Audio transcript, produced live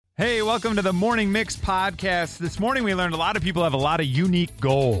Hey, welcome to the Morning Mix podcast. This morning we learned a lot of people have a lot of unique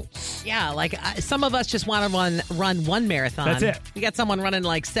goals. Yeah, like some of us just want to run one marathon. That's it. We got someone running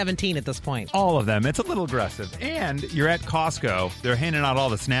like 17 at this point. All of them. It's a little aggressive. And you're at Costco. They're handing out all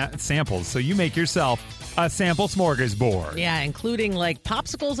the samples, so you make yourself a sample smorgasbord. Yeah, including like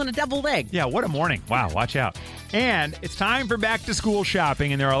popsicles and a deviled egg. Yeah, what a morning. Wow, watch out. And it's time for back-to-school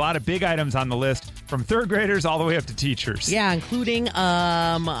shopping, and there are a lot of big items on the list, from third graders all the way up to teachers. Yeah, including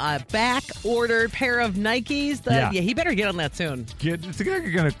a back-ordered pair of Nikes. Yeah, he better get on that soon. It's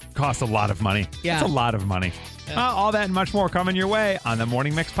going to cost a lot of money. Yeah. It's a lot of money. Yeah. All that and much more coming your way on the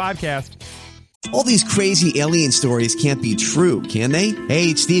Morning Mix podcast. All these crazy alien stories can't be true, can they? Hey,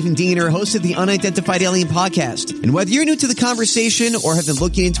 it's Stephen Diener, host of the Unidentified Alien Podcast. And whether you're new to the conversation or have been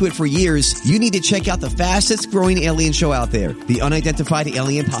looking into it for years, you need to check out the fastest growing alien show out there, the Unidentified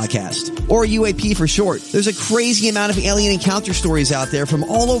Alien Podcast, or UAP for short. There's a crazy amount of alien encounter stories out there from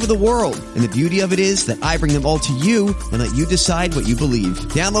all over the world. And the beauty of it is that I bring them all to you and let you decide what you believe.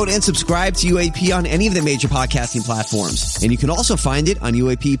 Download and subscribe to UAP on any of the major podcasting platforms. And you can also find it on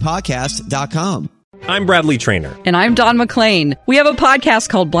UAPpodcast.com. I'm Bradley Trainer. And I'm Don McClain. We have a podcast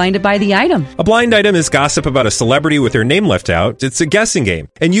called Blinded by the Item. A blind item is gossip about a celebrity with their name left out. It's a guessing game,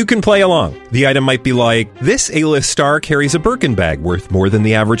 and you can play along. The item might be like, this A-list star carries a Birkin bag worth more than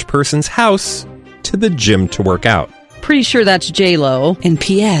the average person's house to the gym to work out. Pretty sure that's J-Lo. And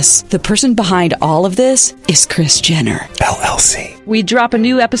P.S. the person behind all of this is Kris Jenner, LLC. We drop a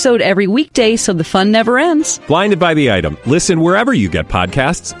new episode every weekday so the fun never ends. Blinded by the Item. Listen wherever you get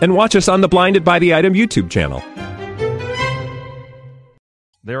podcasts and watch us on the Blinded by the Item YouTube channel.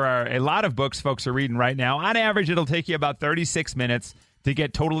 There are a lot of books folks are reading right now. On average, it'll take you about 36 minutes to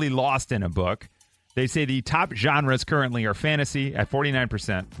get totally lost in a book. They say the top genres currently are fantasy at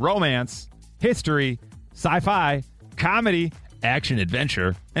 49%, romance, history, sci-fi, comedy, action,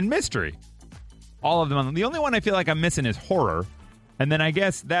 adventure, and mystery. All of them. The only one I feel like I'm missing is horror. And then I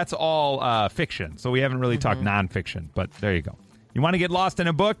guess that's all fiction. So we haven't really talked nonfiction, but there you go. You want to get lost in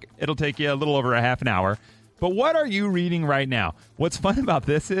a book? It'll take you a little over a half an hour. But what are you reading right now? What's fun about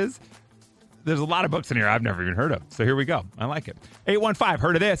this is there's a lot of books in here I've never even heard of. So here we go. I like it. 815,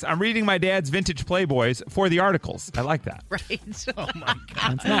 heard of this? I'm reading my dad's vintage Playboys for the articles. I like that. Right. Oh, my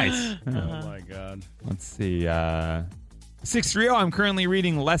God. That's nice. Oh, my God. Let's see. 630, I'm currently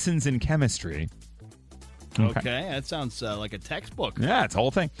reading Lessons in Chemistry. Okay, that sounds like a textbook. Yeah, it's a whole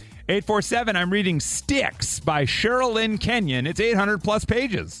thing. 847, I'm reading Sticks by Cheryl Lynn Kenyon. It's 800-plus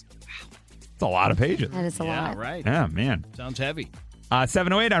pages. Wow. It's a lot of pages. That is a lot. Yeah, right. Yeah, man. Sounds heavy.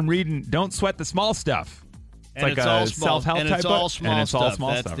 708, I'm reading Don't Sweat the Small Stuff. It's like a self-help type book. And it's all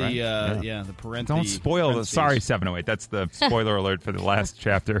small stuff, right? The parentheses. Don't spoil the... Sorry, 708. That's the spoiler alert for the last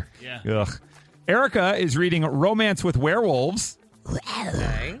chapter. Yeah. Ugh. Erica is reading Romance with Werewolves.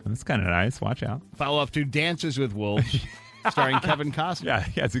 Okay. That's kind of nice. Watch out. Follow up to Dances with Wolves, starring Kevin Costner. Yeah,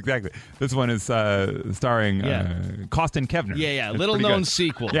 yes, exactly. This one is starring Costin Kevner. Yeah. It's Little-known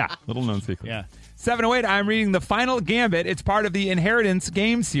sequel. Yeah, little-known sequel. Yeah. 708, I'm reading The Final Gambit. It's part of the Inheritance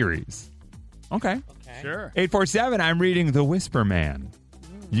game series. Okay. Sure. 847, I'm reading The Whisper Man.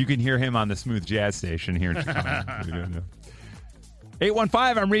 You can hear him on the Smooth Jazz Station here in Chicago.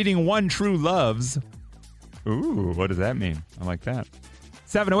 815, I'm reading One True Loves. Ooh, what does that mean? I like that.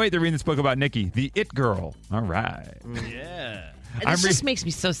 708, they're reading this book about Nikki, the It Girl. All right. Yeah. This just makes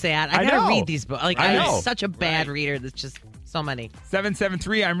me so sad. I I gotta know. read these books. Like I know. I'm such a bad reader. That's just so many.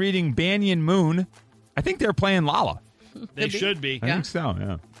 773, I'm reading Banyan Moon. I think they're playing Lala. They should be. I think so,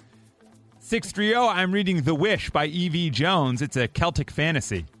 yeah. 630, I'm reading The Wish by E.V. Jones. It's a Celtic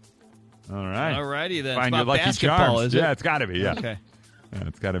fantasy. All right. All righty then. Find It's your about lucky basketball, charms. is it? Yeah, it's got to be, yeah. Okay. Yeah,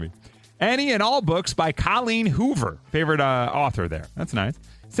 it's got to be. Any and All Books by Colleen Hoover. Favorite author there. That's nice.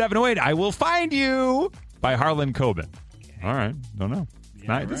 708, I Will Find You by Harlan Coben. All right. Don't know.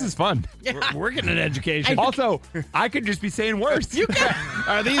 Yeah, This is fun. We're getting an education. Also, I could just be saying worse.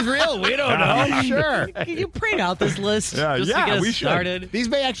 Are these real? We don't know. Sure. Can you print out this list Yeah, just yeah, to get we us should. started? These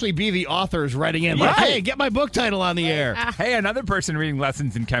may actually be the authors writing in. Like, Right. hey, get my book title on the air. Hey, another person reading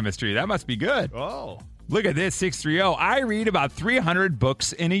Lessons in Chemistry. That must be good. Oh. Look at this, 630. I read about 300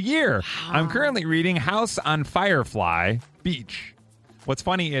 books in a year. I'm currently reading House on Firefly Beach. What's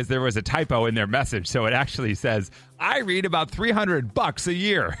funny is there was a typo in their message, so it actually says, I read about $300 a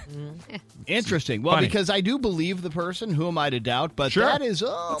year. Interesting. Well, Funny. because I do believe the person. Who am I to doubt? But Sure. that is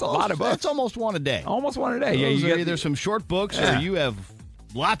almost, a lot of books. That's almost one a day. Almost one a day. Yeah, Those you are get either some short books or you have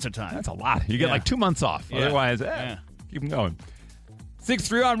lots of time. That's a lot. You get Yeah. like 2 months off. Yeah. Otherwise, Yeah. keep them going.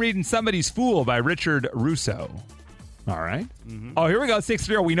 630, I'm reading Somebody's Fool by Richard Russo. All right. Oh, here we go.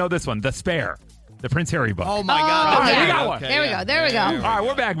 630. We know this one. The Spare. the Prince Harry book. Oh, my God. All right, yeah. we got one. Okay, There we go. There we go. All right,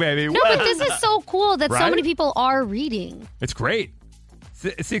 we're back, baby. No, but this is so cool that so Right? many people are reading. It's great.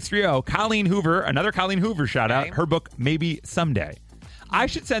 630, Colleen Hoover, another Colleen Hoover shout out. Her book, Maybe Someday. I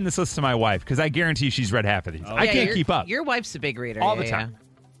should send this list to my wife because I guarantee she's read half of these. I can't keep up. Your wife's a big reader. All the time.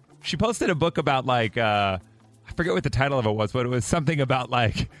 She posted a book about I forget what the title of it was, but it was something about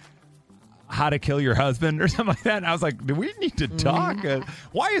how to kill your husband or something like that. And I was like, do we need to talk?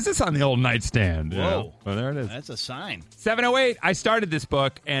 Why is this on the old nightstand? Whoa. Well, there it is. That's a sign. 708, I started this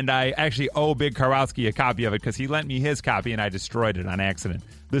book, and I actually owe Big Karwowski a copy of it because he lent me his copy, and I destroyed it on accident.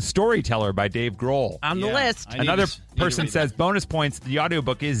 The Storyteller by Dave Grohl. On the list. Another person says, bonus points, the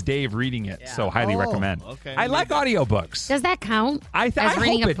audiobook is Dave reading it, so highly recommend. Okay. I like audiobooks. Does that count? I as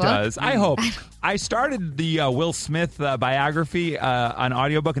reading hope a it book? does. I hope. I started the Will Smith biography on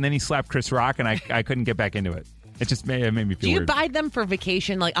audiobook, and then he slapped Chris Rock, and I couldn't get back into it. It just made me feel Do you weird. buy them for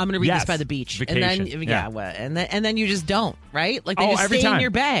vacation? Like, I'm going to read Yes, this by the beach. vacation, And then, yeah. and then you just don't, right? Like, they just every stay time. in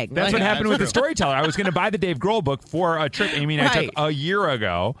your bag. That's Like- what happened with The That's true. Storyteller. I was going to buy the Dave Grohl book for a trip. I mean, I took a year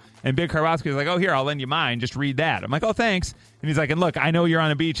ago, and Big Karwowski was like, oh, here, I'll lend you mine. Just read that. I'm like, oh, thanks. And he's like, and look, I know you're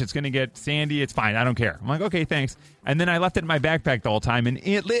on a beach. It's going to get sandy. It's fine. I don't care. I'm like, okay, thanks. And then I left it in my backpack the whole time. And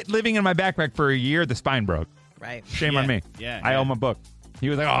living in my backpack for a year, the spine broke. Right. Shame on me. Yeah, I owe him a book. He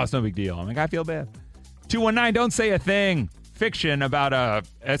was like, oh, it's no big deal. I'm like, I feel bad. 219, don't say a thing. Fiction about a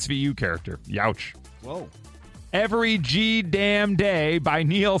SVU character. Youch. Whoa. Every G Damn Day by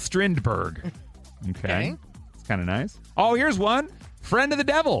Neil Strindberg. Okay. It's kind of nice. Oh, here's one. Friend of the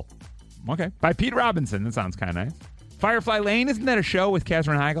Devil. Okay. By Pete Robinson. That sounds kind of nice. Firefly Lane. Isn't that a show with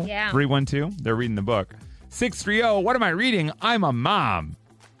Katherine Heigl? Yeah. 312. They're reading the book. 630. What am I reading? I'm a mom.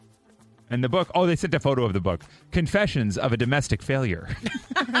 And the book. Oh, they sent a photo of the book. Confessions of a Domestic Failure.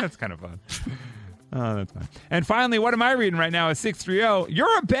 That's kind of fun. Oh, that's fine. And finally, what am I reading right now is 630.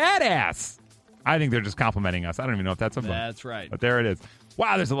 You're a badass. I think they're just complimenting us. I don't even know if that's a book. That's right. But there it is.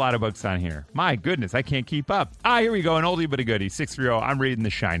 Wow, there's a lot of books on here. My goodness, I can't keep up. Here we go. An oldie but a goodie. 630. I'm reading The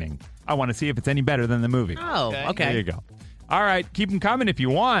Shining. I want to see if it's any better than the movie. Oh, okay. There you go. All right, keep them coming if you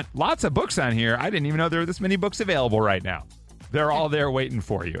want. Lots of books on here. I didn't even know there were this many books available right now. They're all there waiting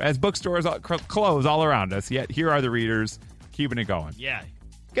for you. As bookstores close all around us, yet here are the readers keeping it going. Yeah.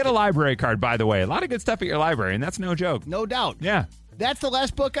 Get a library card, by the way. A lot of good stuff at your library, and that's no joke. No doubt. Yeah. That's the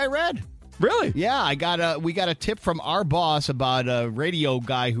last book I read. Really? Yeah, we got a tip from our boss about a radio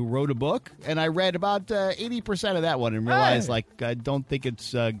guy who wrote a book, and I read about 80% of that one and realized, I don't think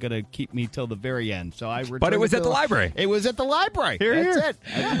it's going to keep me till the very end. So I returned. But it was at the library. It was at the library. That's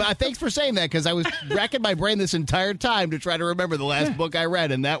it. But thanks for saying that, because I was racking my brain this entire time to try to remember the last book I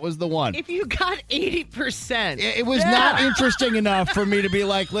read, and that was the one. If you got 80%. It was not interesting enough for me to be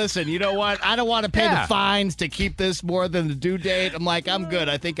like, listen, you know what? I don't want to pay the fines to keep this more than the due date. I'm like, I'm good.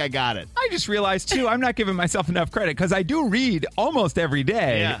 I think I got it. I just realized, too, I'm not giving myself enough credit because I do read almost every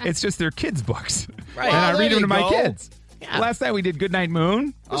day. Yeah. It's just they're kids' books. Right. And I Well, read there them to you my go. kids. Yeah. Last night we did Goodnight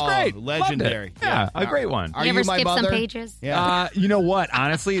Moon. It was great. Legendary. Loved it. Yeah, a great one. Are you ever my skip some mother? pages? Yeah. You know what?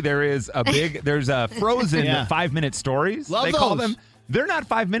 Honestly, there's a Frozen 5-minute stories. Love they call those. them. They're not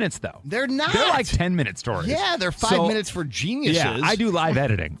 5 minutes, though. They're not. They're like 10-minute stories. Yeah, they're 5 minutes for geniuses. Yeah, I do live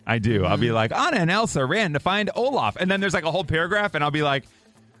editing. I do. I'll be like, Anna and Elsa ran to find Olaf. And then there's like a whole paragraph, and I'll be like,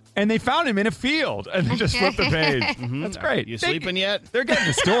 and they found him in a field, and they just flip the page. That's great. You sleeping yet? They're getting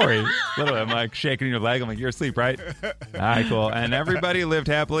the story. Literally, I'm like shaking your leg. I'm like, you're asleep, right? All right, cool. And everybody lived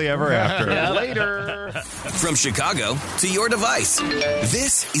happily ever after. Later. From Chicago to your device,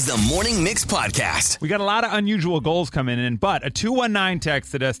 this is the Morning Mix Podcast. We got a lot of unusual goals coming in, but a 219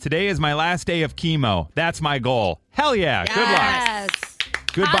 texted us, today is my last day of chemo. That's my goal. Hell yeah. Good luck. Yes.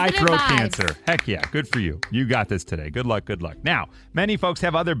 Goodbye, Positive throat vibes. cancer. Heck yeah. Good for you. You got this today. Good luck. Good luck. Now, many folks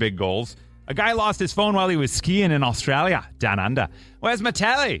have other big goals. A guy lost his phone while he was skiing in Australia, down under. Where's my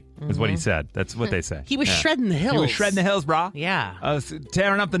telly? Is what he said. That's what they say. He was shredding the hills. He was shredding the hills, brah. Yeah.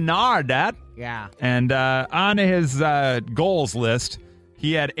 Tearing up the nard, Dad. Yeah. And on his goals list,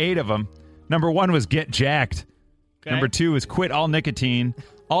 he had 8 of them. Number 1 was get jacked. Okay. Number 2 is quit all nicotine.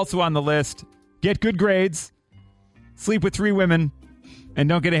 Also on the list, get good grades, sleep with 3 women, and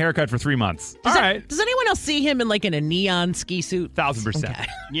don't get a haircut for 3 months. All right. Does anyone else see him in like in a neon ski suit? 1,000%. Okay.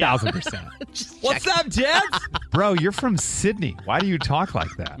 1,000%. Just What's check. up, Jets? Bro, you're from Sydney. Why do you talk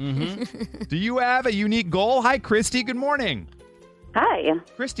like that? Do you have a unique goal? Hi, Christy. Good morning. Hi.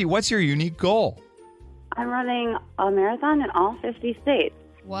 Christy, what's your unique goal? I'm running a marathon in all 50 states.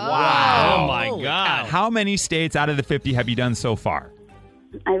 Whoa. Oh, my Holy God. How many states out of the 50 have you done so far?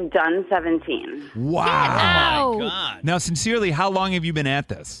 I've done 17. Wow. Oh. God. Now, sincerely, how long have you been at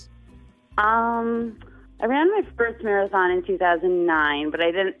this? I ran my first marathon in 2009, but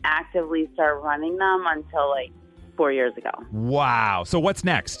I didn't actively start running them until like 4 years ago. Wow. So what's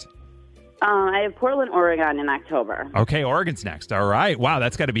next? I have Portland, Oregon in October. Okay, Oregon's next. All right. Wow,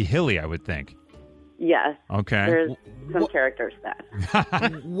 that's got to be hilly, I would think. Yes. Okay. There's some character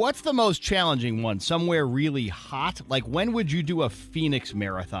stats. What's the most challenging one? Somewhere really hot? Like, when would you do a Phoenix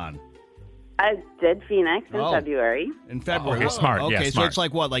marathon? I did Phoenix in February. In February. Okay, smart. Okay, Yeah, so smart. it's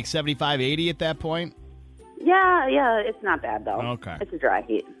like what, like 75, 80 at that point? Yeah, it's not bad though. Okay. It's a dry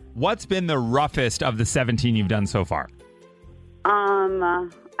heat. What's been the roughest of the 17 you've done so far?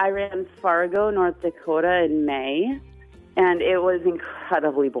 I ran Fargo, North Dakota in May, and it was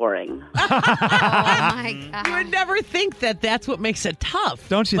incredibly boring. Oh, my God. You would never think that that's what makes it tough.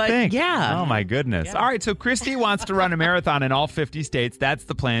 Don't you But think? Yeah. Oh, my goodness. Yeah. All right, so Christy wants to run a marathon in all 50 states. That's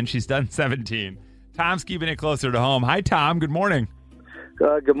the plan. She's done 17. Tom's keeping it closer to home. Hi, Tom. Good morning.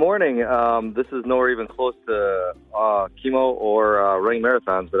 Good morning. This is nowhere even close to chemo or running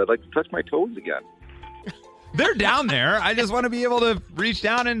marathons, but I'd like to touch my toes again. They're down there. I just want to be able to reach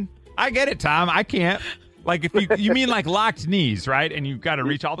down and I get it, Tom. I can't. Like if you mean like locked knees, right? And you've got to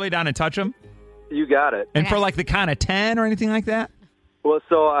reach all the way down and touch them? You got it. And for like the count of 10 or anything like that? Well,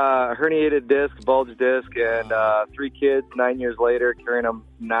 so herniated disc, bulge disc, and 3 kids 9 years later carrying them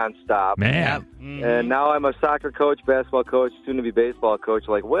nonstop. Man. And now I'm a soccer coach, basketball coach, soon-to-be baseball coach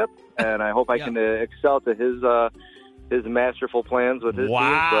like Whip, and I hope I can excel to his masterful plans with his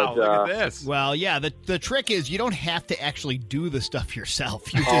Wow, team. But, look at this. Well, yeah, the trick is you don't have to actually do the stuff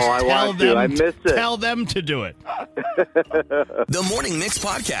yourself. You just I want to. I miss it. Tell them to do it. The Morning Mix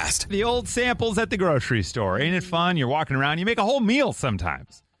Podcast. The old samples at the grocery store. Ain't it fun? You're walking around. You make a whole meal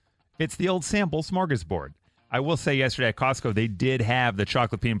sometimes. It's the old sample smorgasbord. I will say yesterday at Costco, they did have the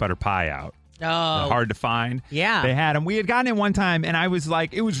chocolate peanut butter pie out. Oh. Hard to find. Yeah. They had them. We had gotten it one time, and I was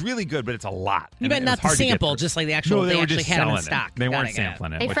like, it was really good, but it's a lot. You And meant it was not the hard to get sample, through. just like the actual. No, they were actually just had them in selling stock. it. They Got weren't it.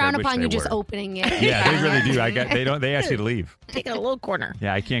 sampling it. They which frown I wish upon they you just were. opening it. Yeah, they really do. They ask you to leave. Take a little corner.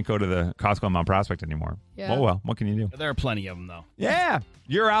 Yeah, I can't go to the Costco on Mount Prospect anymore. Yeah. Oh, well, what can you do? There are plenty of them, though. Yeah,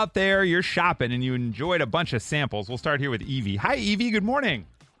 you're out there, you're shopping, and you enjoyed a bunch of samples. We'll start here with Evie. Hi, Evie. Good morning.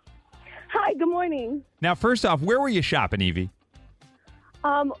 Hi, good morning. Now, first off, where were you shopping, Evie?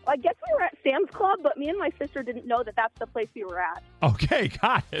 I guess we were at Sam's Club, but me and my sister didn't know that that's the place we were at. Okay,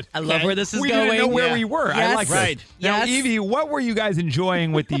 got it. I love where this is we going. didn't know where we were. I Yes. like this. Right. Now, Yes. Evie, what were you guys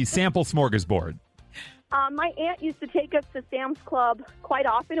enjoying with the sample smorgasbord? My aunt used to take us to Sam's Club quite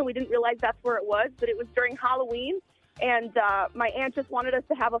often, and we didn't realize that's where it was, but it was during Halloween. And my aunt just wanted us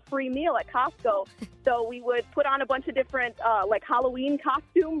to have a free meal at Costco. So we would put on a bunch of different, like, Halloween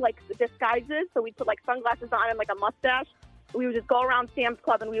costume, like, disguises. So we'd put, like, sunglasses on and, like, a mustache. We would just go around Sam's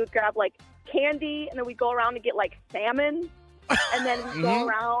Club, and we would grab, like, candy, and then we'd go around and get, like, salmon. And then we'd go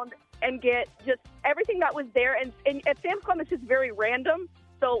around and get just everything that was there. And at Sam's Club, it's just very random.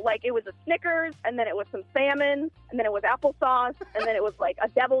 So, like, it was a Snickers, and then it was some salmon, and then it was applesauce, and then it was, like, a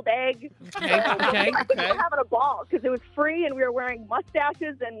deviled egg. Okay. We were having a ball because it was free, and we were wearing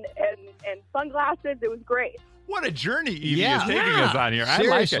mustaches and sunglasses. It was great. What a journey Evie Yeah. is taking Yeah. us on here. I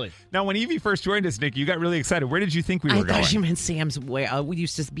Seriously. like it. Now, when Evie first joined us, Nick, you got really excited. Where did you think we were I going? thought you meant Sam's. Where we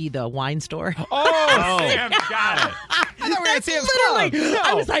used to be the wine store. Oh, Sam's got it. I thought we were at Sam's Club. Literally, No.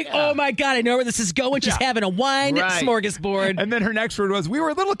 I was like, oh my God, I know where this is going. She's having a wine Right. smorgasbord. And then her next word was, we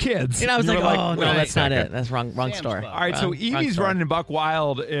were little kids. And I was You like, were oh, no, wait a that's not second. it. That's wrong Sam's store. Club. All right, so Wrong Evie's store. running Buck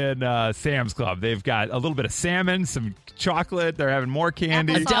Wild in Sam's Club. They've got a little bit of salmon, some chocolate. They're having more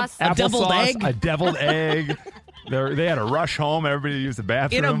candy. Applesauce. A deviled Applesauce, egg. A deviled egg. They had to rush home. Everybody used the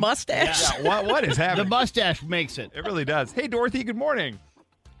bathroom. In a mustache. Yeah, what is The happening? mustache makes it. It really does. Hey, Dorothy, good morning.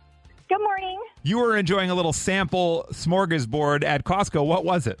 Good morning. You were enjoying a little sample smorgasbord at Costco. What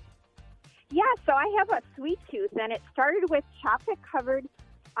was it? Yeah, so I have a sweet tooth, and it started with chocolate-covered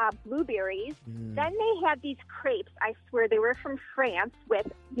blueberries. Then they had these crepes. I swear they were from France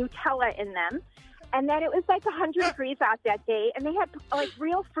with Nutella in them. And then it was like 100 degrees out that day, and they had like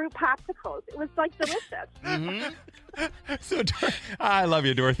real fruit popsicles. It was like delicious. So, I love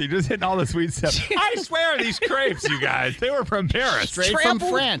you, Dorothy. Just hitting all the sweet stuff. I swear, these crepes, you guys, they were from Paris. Straight from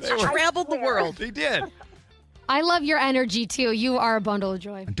France. Traveled the world. They did. I love your energy, too. You are a bundle of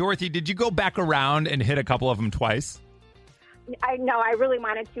joy. Dorothy, did you go back around and hit a couple of them twice? I know I really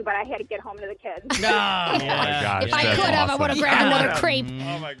wanted to, but I had to get home to the kids. No. Oh, my gosh. If I that's could have, I awesome. would have grabbed another crepe.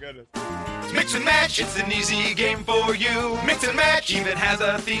 Oh, my goodness. Mix and match, it's an easy game for you. Mix and match even has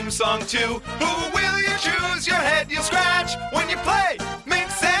a theme song too. Who will you choose? Your head you'll scratch when you play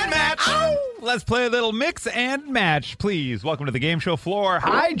Mix and Match. Let's play a little mix and match, please. Welcome to the game show floor.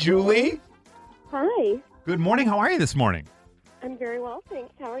 Hi, Julie. Hi. Good morning. How are you this morning? I'm very well,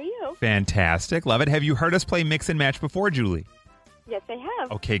 thanks. How are you? Fantastic. Love it. Have you heard us play Mix and Match before, Julie? Yes, I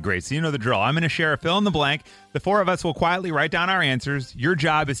have. Okay, great. So you know the drill. I'm going to share a fill in the blank. The four of us will quietly write down our answers. Your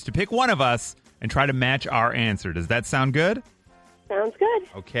job is to pick one of us and try to match our answer. Does that sound good? Sounds good.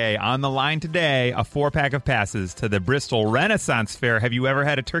 Okay, on the line today, a 4-pack of passes to the Bristol Renaissance Fair. Have you ever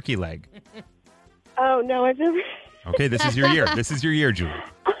had a turkey leg? Oh, no, I've never. Okay, this is your year. This is your year, Julie.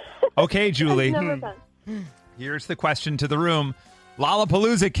 Okay, Julie. I've never been. Here's the question to the room.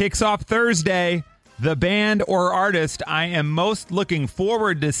 Lollapalooza kicks off Thursday. The band or artist I am most looking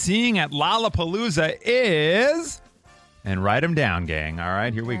forward to seeing at Lollapalooza is... And write them down, gang. All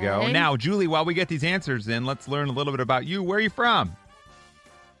right, here we go. Now, Julie, while we get these answers in, let's learn a little bit about you. Where are you from?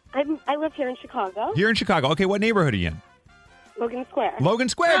 I live here in Chicago. Here in Chicago. Okay, what neighborhood are you in? Logan Square. Logan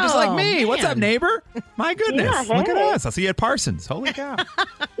Square, just like me. man. What's up, neighbor? My goodness. Yeah, Look at hey. us. I'll see you at Parsons. Holy cow.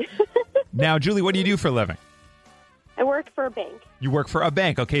 Now, Julie, what do you do for a living? I work for a bank. You work for a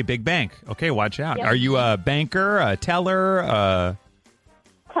bank. Okay, big bank. Okay, watch out. Yep. Are you a banker, a teller,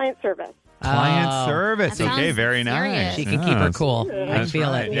 Client service. client service? That Okay, sounds very nice. serious. She can keep her cool. I That's feel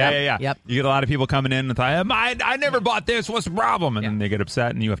right. it. Yeah. Yep. You get a lot of people coming in and thought, I never bought this. What's the problem? And then they get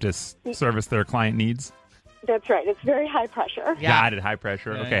upset and you have to service their client needs. That's right. It's very high pressure. Yeah. Got it. High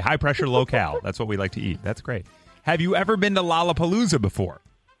pressure. Okay, high pressure, low cal. That's what we like to eat. That's great. Have you ever been to Lollapalooza before?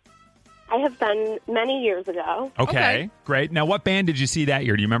 I have been many years ago. Okay, great. Now, what band did you see that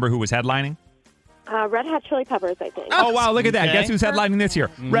year? Do you remember who was headlining? Red Hot Chili Peppers, I think. Oh, wow, look at that. Okay. Guess who's headlining this year?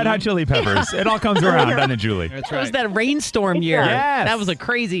 Red Hot Chili Peppers. It all comes around, doesn't it, Julie? That's That was right. that rainstorm year. Yes. That was a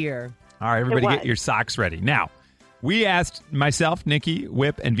crazy year. All right, everybody It get was. your socks ready. Now, we asked myself, Nikki,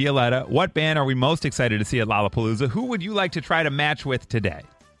 Whip, and Violetta, what band are we most excited to see at Lollapalooza? Who would you like to try to match with today?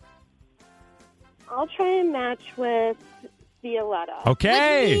 I'll try and match with Violetta.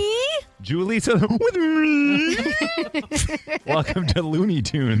 Okay. With me? Julie, so with me. Welcome to Looney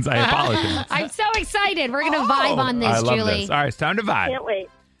Tunes. I apologize. I'm so excited. We're going to vibe on this, I love Julie. this. All right, it's time to vibe. Can't wait.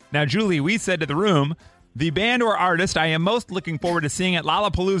 Now, Julie, we said to the room, the band or artist I am most looking forward to seeing at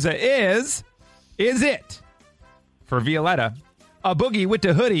Lollapalooza is it, for Violetta, a Boogie with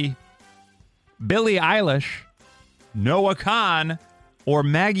the Hoodie, Billie Eilish, Noah Khan, or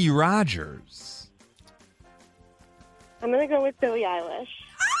Maggie Rogers? I'm going to go with Billie Eilish.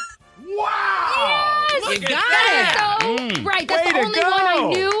 Wow! Yes! Look at got that! So right. That's Way the to only one I go.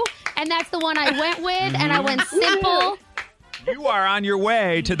 knew, and that's the one I went with, and I went simple. You are on your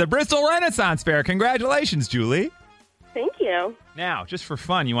way to the Bristol Renaissance Fair. Congratulations, Julie. Thank you. Now, just for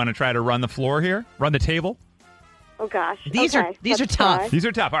fun, you want to try to run the floor here? Run the table? Oh, gosh. These Okay, are let's tough. try. These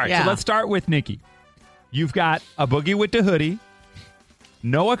are tough. All right, Yeah. so let's start with Nikki. You've got a Boogie with the Hoodie,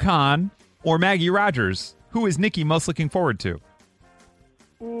 Noah Khan, or Maggie Rogers. Who is Nikki most looking forward to?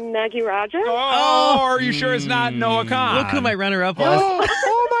 Maggie Rogers? Oh, are you sure it's not Noah Khan? Look who my runner-up was.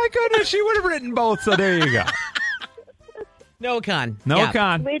 Oh my goodness, she would have written both, so there you go. Noah Khan. Noah Yeah.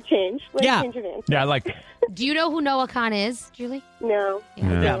 Khan. Late change. Late Yeah. change of answer. Yeah, I like that. Do you know who Noah Khan is, Julie? No. Yeah.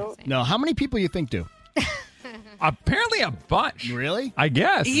 No. No, how many people you think do? Apparently a bunch. Really? I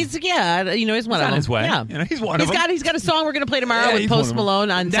guess. He's he's one He's of them. on his way. Yeah. You know, he's one of them. He's got a song we're going to play tomorrow Yeah, with he's one Post of 'em.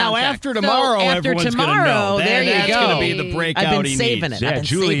 Malone on Now, soundtrack. after tomorrow, so everyone's after gonna tomorrow, know. there That's you go. gonna be the breakout I've been he saving needs. it. I've Yeah, been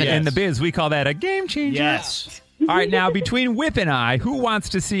Julie, saving in it. the biz, we call that a game changer. Yes. All right, now between Whip and I, who wants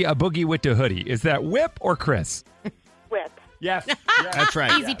to see a Boogie with the Hoodie? Is that Whip or Chris? Whip. Yes. That's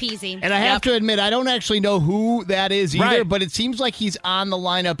right. Easy peasy. And I have to admit, I don't actually know who that is either, Right. but it seems like he's on the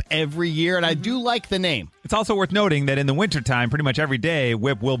lineup every year, and I do like the name. It's also worth noting that in the wintertime, pretty much every day,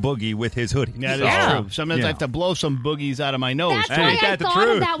 Whip will boogie with his hoodie. That is Yeah. true. Sometimes Yeah. I have to blow some boogies out of my nose. That's too. why Ain't I that the thought truth?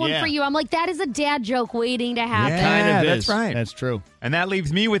 of that one Yeah. for you. I'm like, that is a dad joke waiting to happen. Yeah. Kind of that's is. right. That's true. And that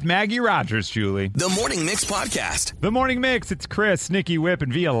leaves me with Maggie Rogers, Julie. The Morning Mix Podcast. The Morning Mix, it's Chris, Nikki, Whip,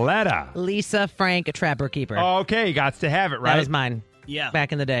 and Violetta. Lisa Frank, a Trapper Keeper. Okay, got to have it, right? That was mine. Yeah.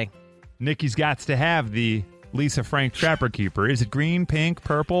 Back in the day. Nikki's got to have the Lisa Frank Trapper Keeper. Is it green, pink,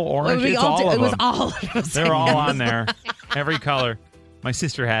 purple, orange? We It's all all did- of it was them. all of us. They're all on there. Every color. My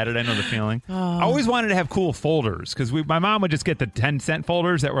sister had it. I know the feeling. I always wanted to have cool folders because my mom would just get the 10-cent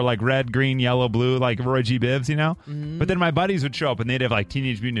folders that were like red, green, yellow, blue, like Roy G. Bibbs, you know? But then my buddies would show up and they'd have like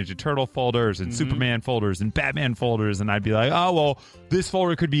Teenage Mutant Ninja Turtle folders and Superman folders and Batman folders. And I'd be like, oh, well, this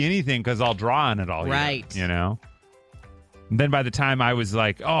folder could be anything because I'll draw on it all year, Right. you know? And then by the time I was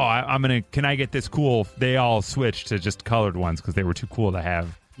like, can I get this cool? They all switched to just colored ones because they were too cool to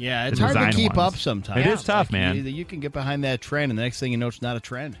have. Yeah, it's The hard to design keep ones. up sometimes. It is tough, man. You can get behind that trend, and the next thing you know, it's not a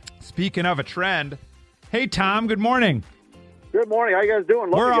trend. Speaking of a trend, hey, Tom, good morning. Good morning. How you guys doing?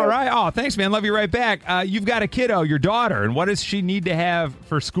 Love We're you all guys. right. Oh, thanks, man. Love you right back. You've got a kiddo, your daughter, and what does she need to have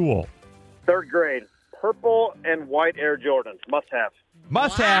for school? Third grade. purple and white Air Jordans. Must have.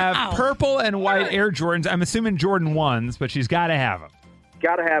 Must have purple and white Air Jordans. I'm assuming Jordan 1s, but she's got to have them.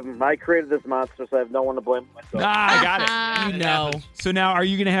 Got to have them. I created this monster, so I have no one to blame but myself. I got it. No. So now, are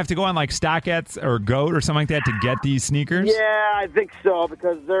you going to have to go on like StockX or Goat or something like that to get these sneakers? Yeah, I think so,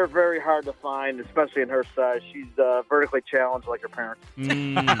 because they're very hard to find, especially in her size. She's vertically challenged like her parents.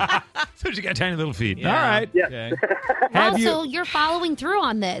 So she got tiny little feet. Yeah. All right. Yes. Okay. Wow, so you're following through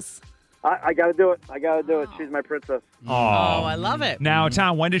on this. I got to do it. She's my princess. Oh, I love it. Now,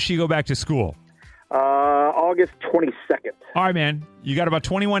 Tom, when does she go back to school? August 22nd. All right, man. You got about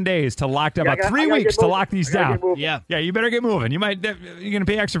 21 days to lock down. Yeah, About 3 weeks to lock these down. Yeah. Yeah, you better get moving. You're going to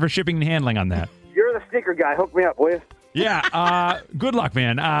pay extra for shipping and handling on that. You're the sneaker guy. Hook me up, will you? Yeah. Good luck,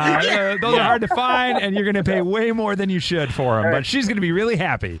 man. Those are hard to find, and you're going to pay way more than you should for them. But she's going to be really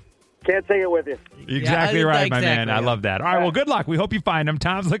happy. Can't take it with you. Exactly right, my man. I love that. All right, well, good luck. We hope you find them.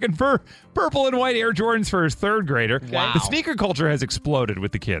 Tom's looking for purple and white Air Jordans for his third grader. Wow. The sneaker culture has exploded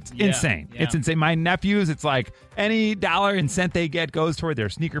with the kids. Insane. Yeah. It's insane. My nephews, it's like any dollar and cent they get goes toward their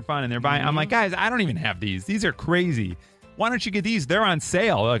sneaker fund, and they're buying. I'm like, guys, I don't even have these. These are crazy. Why don't you get these? They're on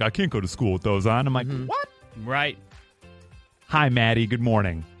sale. They're like, I can't go to school with those on. I'm like, what? Right. Hi, Maddie. Good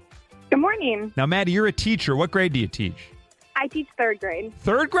morning. Good morning. Now, Maddie, you're a teacher. What grade do you teach? I teach third grade.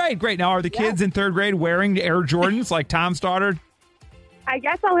 Third grade. Great. Now, are the kids in third grade wearing Air Jordans like Tom's daughter? I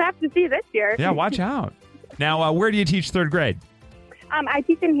guess I'll have to see this year. Yeah, watch out. Now, where do you teach third grade? I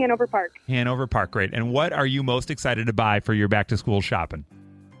teach in Hanover Park. Hanover Park. Great. And what are you most excited to buy for your back-to-school shopping?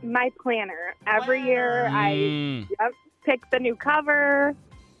 My planner. Every year I pick the new cover,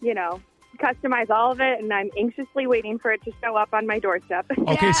 customize all of it, and I'm anxiously waiting for it to show up on my doorstep.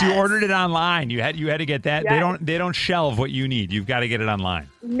 Okay, so you ordered it online. You had to get that. Yes. They don't shelve what you need. You've got to get it online.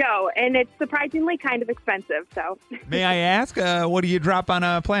 No, and it's surprisingly kind of expensive. So, May I ask, what do you drop on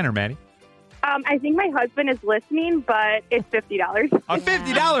a planner, Maddie? I think my husband is listening, but it's $50. A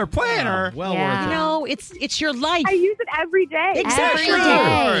 $50 planner? Well worth it. It's your life. I use it every day. Exactly.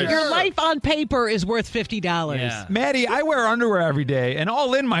 Every day. Your life on paper is worth $50. Yeah. Maddie, I wear underwear every day, and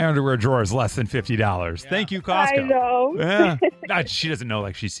all in my underwear drawer is less than $50. Yeah. Thank you, Costco. I know. Yeah. She doesn't know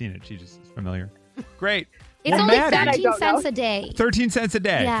like she's seen it. She just is familiar. Great. It's only Maddie, 13 cents a day. 13 cents a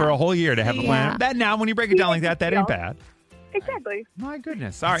day for a whole year to have a planner. That now, when you break it down like that ain't bad. Exactly. My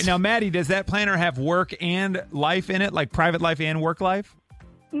goodness. All right. Now, Maddie, does that planner have work and life in it, like private life and work life?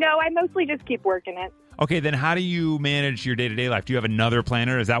 No, I mostly just keep working it. Okay, then how do you manage your day-to-day life? Do you have another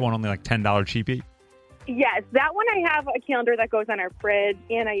planner? Is that one only like $10 cheapie? Yes, that one I have a calendar that goes on our fridge,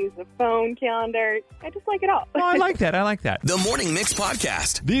 and I use a phone calendar. I just like it all. Oh, I like that. I like that. The Morning Mix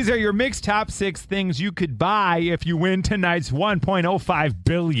Podcast. These are your Mix Top 6 things you could buy if you win tonight's $1.05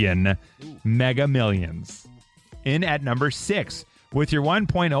 billion Mega Millions. In at number 6, with your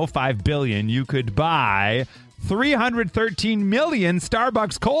 $1.05 billion, you could buy 313 million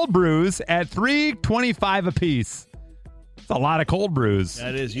Starbucks cold brews at $3.25 a piece. It's a lot of cold brews.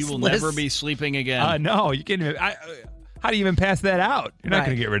 That is. You will never be sleeping again. No, you can't even. How do you even pass that out? You're not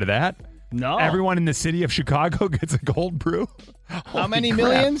going to get rid of that. No. Everyone in the city of Chicago gets a cold brew. How many crap.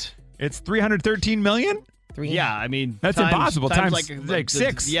 millions? It's 313 million. Yeah, I mean, that's impossible. Times like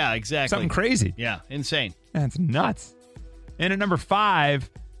 6. Yeah, exactly. Something crazy. Yeah, insane. That's nuts. And at number 5,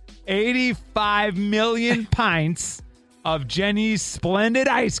 85 million pints of Jenny's Splendid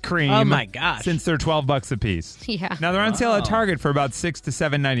ice cream. Oh my gosh! Since they're $12 a piece. Yeah. Now they're on sale at Target for about $6 to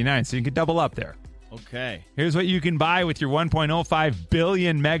 $7.99, so you can double up there. Okay. Here's what you can buy with your 1.05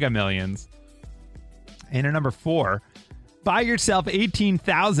 billion Mega Millions. And at number 4. Buy yourself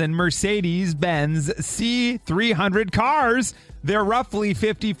 18,000 Mercedes-Benz C300 cars. They're roughly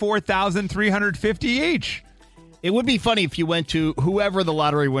 $54,350 each. It would be funny if you went to whoever the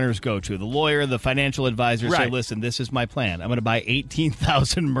lottery winners go to, the lawyer, the financial advisor, say, listen, this is my plan. I'm going to buy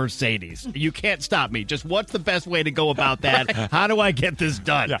 18,000 Mercedes. You can't stop me. Just what's the best way to go about that? How do I get this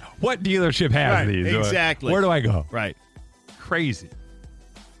done? Yeah. What dealership has these? Exactly. Where do I go? Right. Crazy.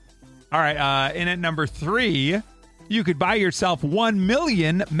 All right. And at number 3, you could buy yourself 1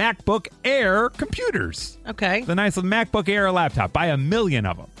 million MacBook Air computers. Okay. The nice MacBook Air laptop. Buy 1 million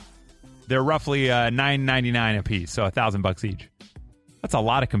of them. They're roughly $9.99 a piece, so $1,000 each. That's a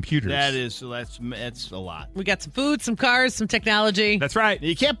lot of computers. That's a lot. We got some food, some cars, some technology. That's right.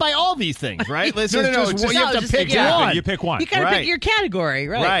 You can't buy all these things, right? No, you have to pick one. You pick one. You got to pick your category,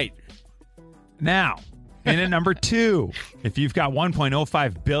 right? Right. Now, in at number 2, if you've got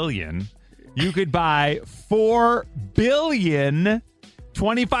 1.05 billion, you could buy 4 billion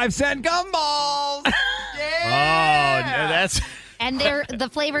 25-cent gumballs. Yeah. Oh, that's... And the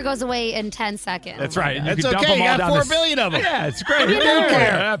flavor goes away in 10 seconds. That's right. You That's can dump okay. them You all got down 4 billion of them. Yeah, it's great. You don't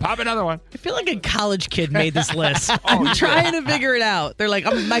care. Pop another one. I feel like a college kid made this list. I'm trying to figure it out. They're like,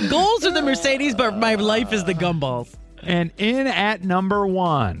 my goals are the Mercedes, but my life is the gumballs. And in at number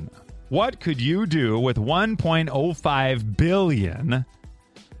 1, what could you do with $1.05 billion?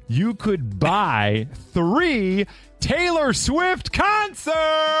 You could buy 3 Taylor Swift concerts.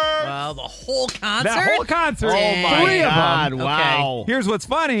 Well, the whole concert? That whole concert. Oh, my 3 God. of them. Wow. Okay. Here's what's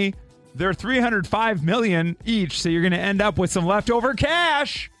funny. They're $305 million each, so you're going to end up with some leftover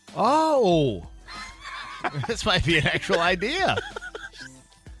cash. Oh. This might be an actual idea.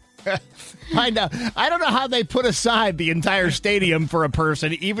 Find out. I don't know how they put aside the entire stadium for a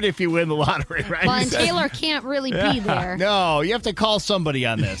person, even if you win the lottery, right? Well, and Taylor can't really be there. No, you have to call somebody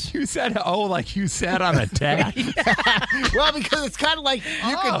on this. You said, like you said on a tag. Well, because it's kind of like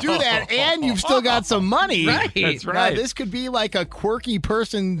you can do that and you've still got some money. Right. That's right. Now, this could be like a quirky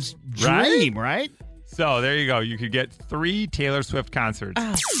person's dream, right? So there you go. You could get 3 Taylor Swift concerts.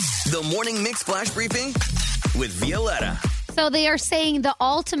 The Morning Mix Flash Briefing with Violetta. So they are saying the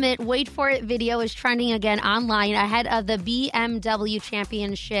ultimate wait for it video is trending again online ahead of the BMW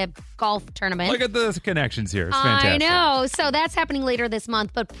Championship golf tournament. Look at the connections here. It's fantastic. I know. So that's happening later this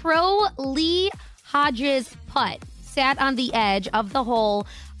month. But pro Lee Hodges' putt sat on the edge of the hole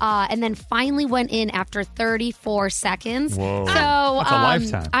and then finally went in after 34 seconds. Whoa. So That's a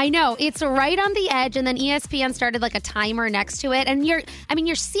lifetime. I know. It's right on the edge, and then ESPN started like a timer next to it. And you're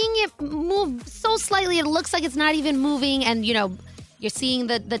seeing it move so slightly, it looks like it's not even moving, and you're seeing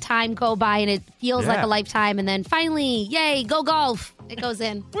the time go by, and it feels like a lifetime. And then finally, yay, go golf. It goes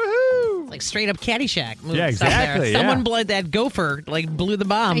in. Woohoo! Like straight up Caddyshack. Yeah, exactly. Someone blew that gopher, blew the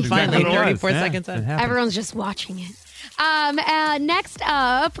bomb Exactly. finally, 34 seconds in. Everyone's just watching it. Next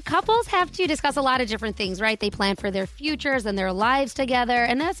up, couples have to discuss a lot of different things, right? They plan for their futures and their lives together,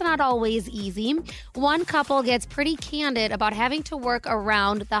 and that's not always easy. One couple gets pretty candid about having to work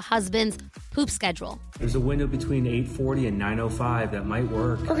around the husband's poop schedule. There's a window between 8:40 and 9:05 that might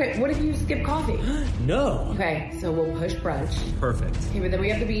work. Okay, what if you skip coffee? No. Okay, so we'll push brunch. Perfect. Okay, but then we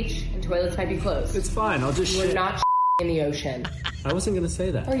have the beach, and toilets might be closed. It's fine, I'll just We're not in the ocean. I wasn't going to say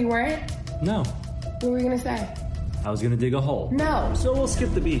that. Oh, you weren't? No. What were you going to say? I was going to dig a hole. No. So we'll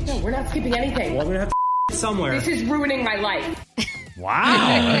skip the beach. No, we're not skipping anything. Well, I'm going to have to somewhere. This is ruining my life. Wow.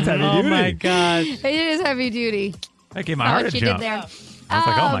 That's heavy duty. Oh, my gosh. It is heavy duty. That gave my heart a what you jump. did there. I was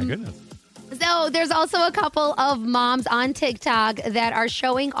like, oh, my goodness. So there's also a couple of moms on TikTok that are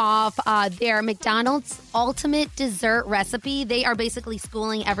showing off their McDonald's ultimate dessert recipe. They are basically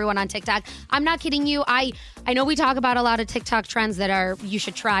schooling everyone on TikTok. I'm not kidding you. I know we talk about a lot of TikTok trends that are you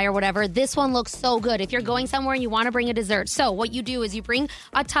should try or whatever. This one looks so good. If you're going somewhere and you want to bring a dessert. So what you do is you bring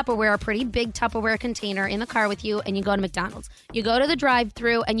a Tupperware, a pretty big Tupperware container in the car with you, and you go to McDonald's. You go to the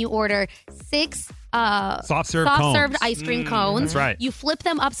drive-thru and you order 6 soft-served ice cream cones. That's right. You flip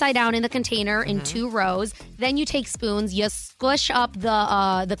them upside down in the container in 2 rows. Then you take spoons. You squish up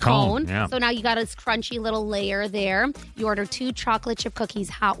the cone. Yeah. So now you got a crunchy little layer there. You order 2 chocolate chip cookies,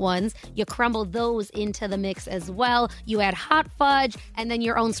 hot ones. You crumble those into the mix as well. You add hot fudge and then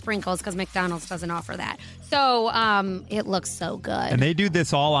your own sprinkles because McDonald's doesn't offer that. So it looks so good. And they do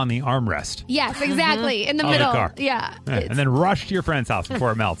this all on the armrest. Yes, exactly. In the Of middle. the car. Yeah. And then rush to your friend's house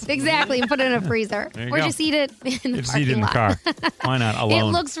before it melts. Exactly. And put it in a freezer. There you Or go. just eat it in the Just parking eat it in the lot. car. Why not? It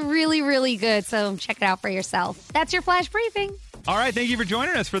Alone. looks really, really good. So check it out for yourself. That's your flash briefing. All right, thank you for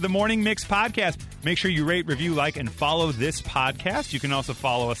joining us for the Morning Mix podcast. Make sure you rate, review, like, and follow this podcast. You can also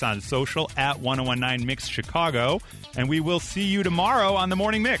follow us on social at 1019 Mix Chicago. And we will see you tomorrow on the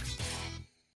Morning Mix.